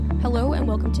Hello and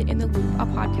welcome to In the Loop, a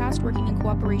podcast working in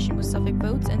cooperation with Suffolk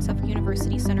Votes and Suffolk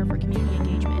University Center for Community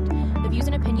Engagement. The views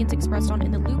and opinions expressed on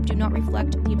In the Loop do not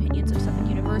reflect the opinions of Suffolk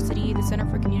University, the Center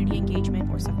for Community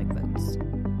Engagement, or Suffolk Votes.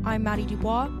 I'm Maddie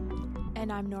Dubois.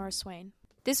 And I'm Nora Swain.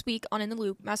 This week on In the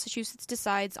Loop, Massachusetts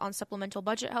decides on supplemental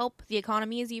budget help, the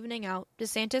economy is evening out,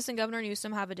 DeSantis and Governor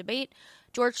Newsom have a debate,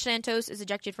 George Santos is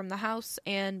ejected from the House,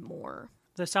 and more.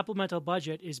 The supplemental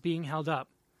budget is being held up.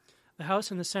 The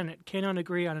House and the Senate cannot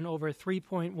agree on an over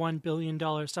 $3.1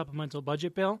 billion supplemental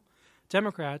budget bill.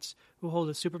 Democrats, who hold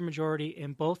a supermajority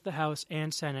in both the House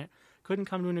and Senate, couldn't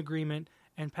come to an agreement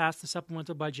and pass the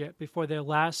supplemental budget before their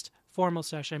last formal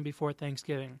session before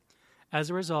Thanksgiving. As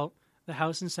a result, the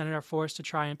House and Senate are forced to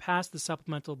try and pass the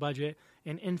supplemental budget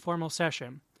in informal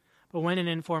session. But when in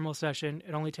informal session,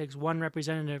 it only takes one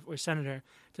representative or senator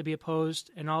to be opposed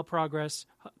and all progress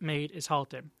made is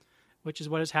halted, which is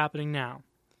what is happening now.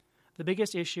 The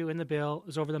biggest issue in the bill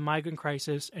is over the migrant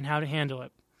crisis and how to handle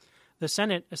it. The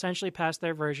Senate essentially passed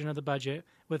their version of the budget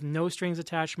with no strings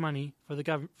attached money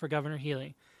for Governor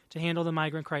Healy to handle the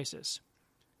migrant crisis.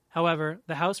 However,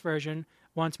 the House version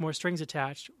wants more strings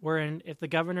attached, wherein if the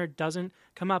governor doesn't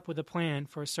come up with a plan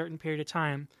for a certain period of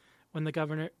time, when the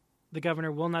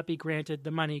governor will not be granted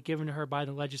the money given to her by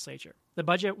the legislature. The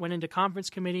budget went into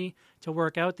conference committee to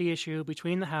work out the issue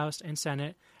between the House and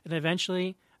Senate, and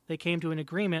eventually they came to an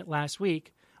agreement last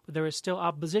week, but there is still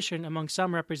opposition among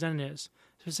some representatives,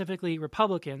 specifically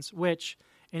Republicans, which,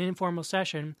 in informal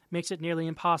session, makes it nearly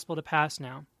impossible to pass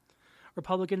now.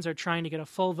 Republicans are trying to get a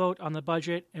full vote on the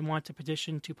budget and want to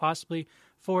petition to possibly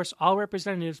force all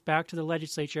representatives back to the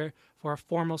legislature for a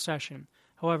formal session.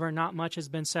 However, not much has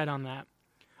been said on that.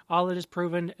 All it is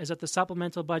proven is that the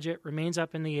supplemental budget remains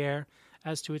up in the air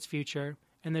as to its future,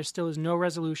 and there still is no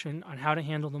resolution on how to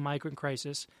handle the migrant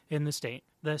crisis in the state.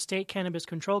 The State Cannabis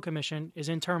Control Commission is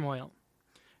in turmoil.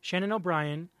 Shannon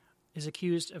O'Brien is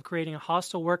accused of creating a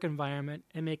hostile work environment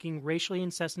and making racially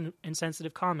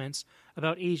insensitive comments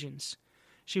about Asians.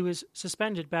 She was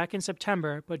suspended back in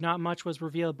September, but not much was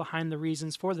revealed behind the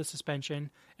reasons for the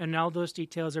suspension, and now those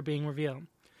details are being revealed.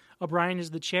 O'Brien is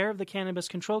the chair of the Cannabis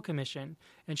Control Commission,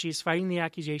 and she is fighting the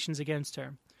accusations against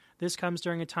her. This comes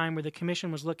during a time where the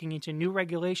Commission was looking into new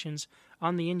regulations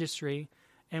on the industry,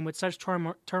 and with such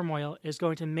turmoil is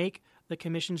going to make the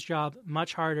Commission's job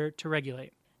much harder to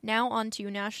regulate. Now on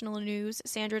to national news.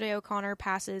 Sandra Day O'Connor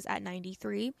passes at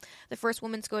 93. The first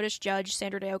woman Scottish judge,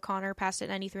 Sandra Day O'Connor, passed at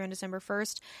 93 on December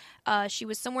 1st. She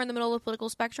was somewhere in the middle of the political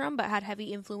spectrum, but had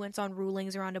heavy influence on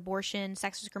rulings around abortion,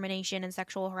 sex discrimination, and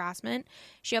sexual harassment.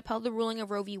 She upheld the ruling of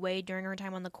Roe v. Wade during her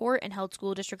time on the court and held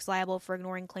school districts liable for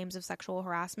ignoring claims of sexual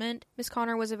harassment. Ms.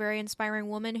 Connor was a very inspiring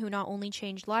woman who not only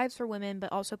changed lives for women,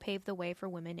 but also paved the way for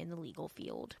women in the legal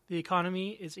field. The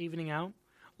economy is evening out.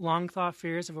 Long-thought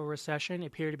fears of a recession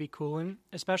appear to be cooling,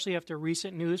 especially after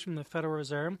recent news from the Federal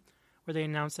Reserve, where they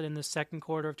announced that in the second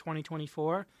quarter of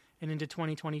 2024 and into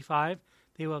 2025,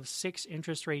 they will have 6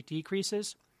 interest rate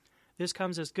decreases. This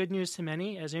comes as good news to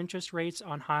many, as interest rates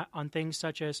on things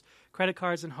such as credit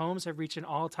cards and homes have reached an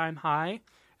all-time high,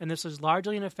 and this is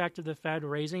largely an effect of the Fed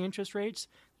raising interest rates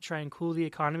to try and cool the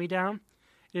economy down.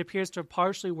 It appears to have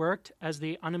partially worked as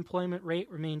the unemployment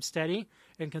rate remains steady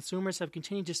and consumers have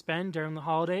continued to spend during the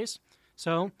holidays.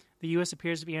 So, the U.S.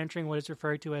 appears to be entering what is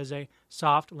referred to as a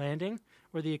soft landing,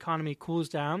 where the economy cools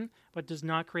down but does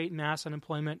not create mass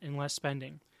unemployment and less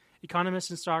spending. Economists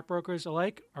and stockbrokers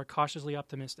alike are cautiously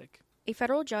optimistic. A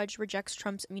federal judge rejects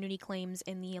Trump's immunity claims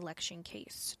in the election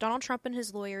case. Donald Trump and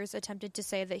his lawyers attempted to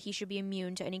say that he should be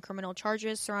immune to any criminal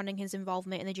charges surrounding his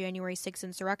involvement in the January 6th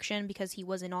insurrection because he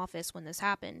was in office when this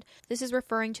happened. This is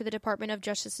referring to the Department of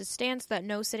Justice's stance that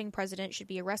no sitting president should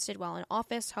be arrested while in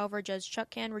office. However, Judge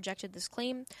Chutkan rejected this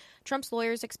claim. Trump's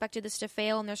lawyers expected this to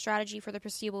fail, and their strategy for the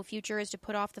foreseeable future is to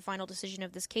put off the final decision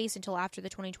of this case until after the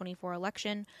 2024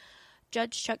 election.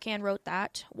 Judge Chutkan wrote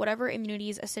that, whatever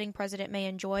immunities a sitting president may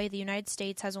enjoy, the United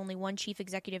States has only one chief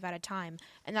executive at a time,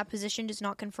 and that position does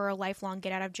not confer a lifelong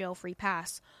get-out-of-jail-free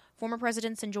pass. Former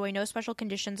presidents enjoy no special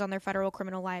conditions on their federal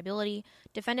criminal liability.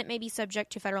 Defendant may be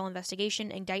subject to federal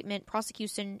investigation, indictment,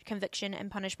 prosecution, conviction,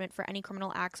 and punishment for any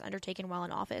criminal acts undertaken while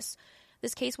in office.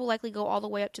 This case will likely go all the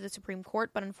way up to the Supreme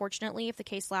Court, but unfortunately, if the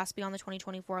case lasts beyond the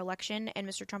 2024 election and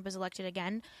Mr. Trump is elected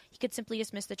again, he could simply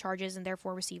dismiss the charges and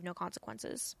therefore receive no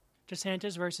consequences.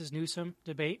 DeSantis versus Newsom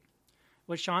debate.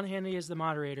 With Sean Hannity as the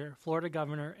moderator, Florida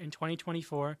governor, and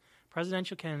 2024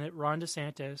 presidential candidate Ron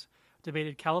DeSantis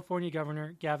debated California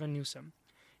Governor Gavin Newsom.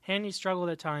 Hannity struggled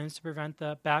at times to prevent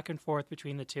the back and forth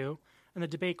between the two, and the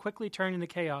debate quickly turned into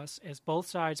chaos as both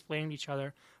sides blamed each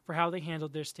other for how they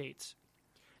handled their states.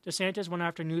 DeSantis went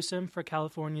after Newsom for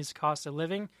California's cost of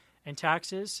living and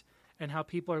taxes, and how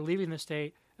people are leaving the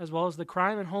state, as well as the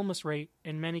crime and homeless rate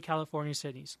in many California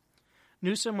cities.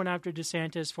 Newsom went after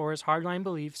DeSantis for his hardline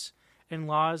beliefs and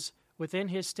laws within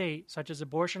his state, such as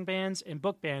abortion bans and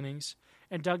book bannings,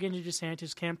 and dug into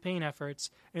DeSantis' campaign efforts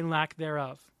and lack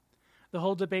thereof. The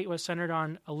whole debate was centered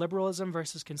on a liberalism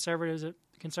versus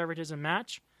conservatism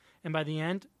match, and by the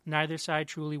end, neither side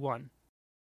truly won.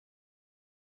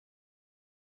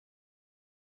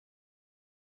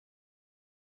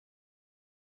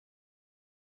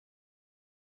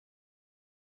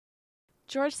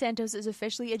 George Santos is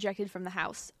officially ejected from the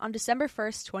House. On December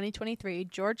 1st, 2023,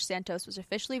 George Santos was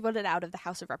officially voted out of the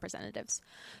House of Representatives.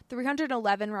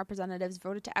 311 representatives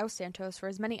voted to oust Santos for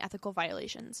his many ethical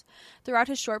violations. Throughout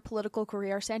his short political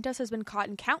career, Santos has been caught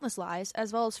in countless lies,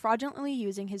 as well as fraudulently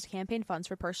using his campaign funds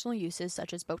for personal uses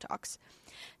such as Botox.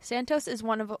 Santos is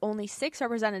one of only 6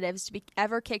 representatives to be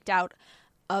ever kicked out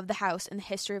of the House in the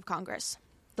history of Congress.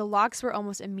 The locks were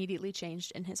almost immediately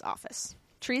changed in his office.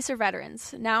 Trees for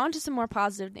veterans. Now on to some more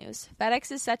positive news.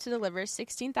 FedEx is set to deliver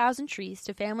 16,000 trees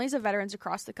to families of veterans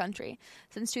across the country.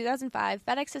 Since 2005,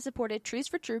 FedEx has supported Trees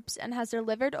for Troops and has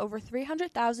delivered over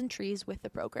 300,000 trees with the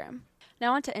program.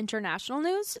 Now on to international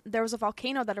news. There was a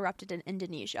volcano that erupted in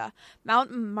Indonesia.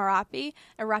 Mount Merapi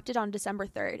erupted on December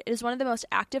 3rd. It is one of the most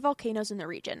active volcanoes in the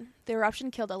region. The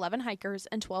eruption killed 11 hikers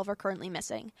and 12 are currently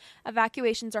missing.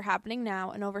 Evacuations are happening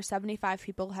now and over 75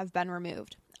 people have been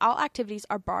removed. All activities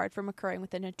are barred from occurring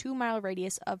within a 2-mile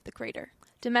radius of the crater.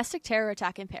 Domestic terror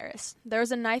attack in Paris. There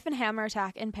was a knife and hammer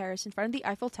attack in Paris in front of the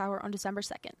Eiffel Tower on December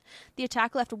 2nd. The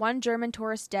attack left 1 German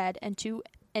tourist dead and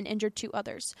injured 2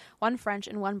 others, 1 French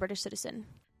and 1 British citizen.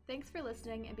 Thanks for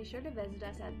listening, and be sure to visit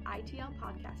us at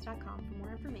itlpodcast.com for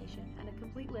more information and a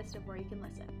complete list of where you can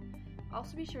listen.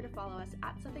 Also be sure to follow us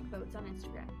at Suffolk Votes on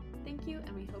Instagram. Thank you,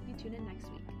 and we hope you tune in next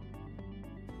week.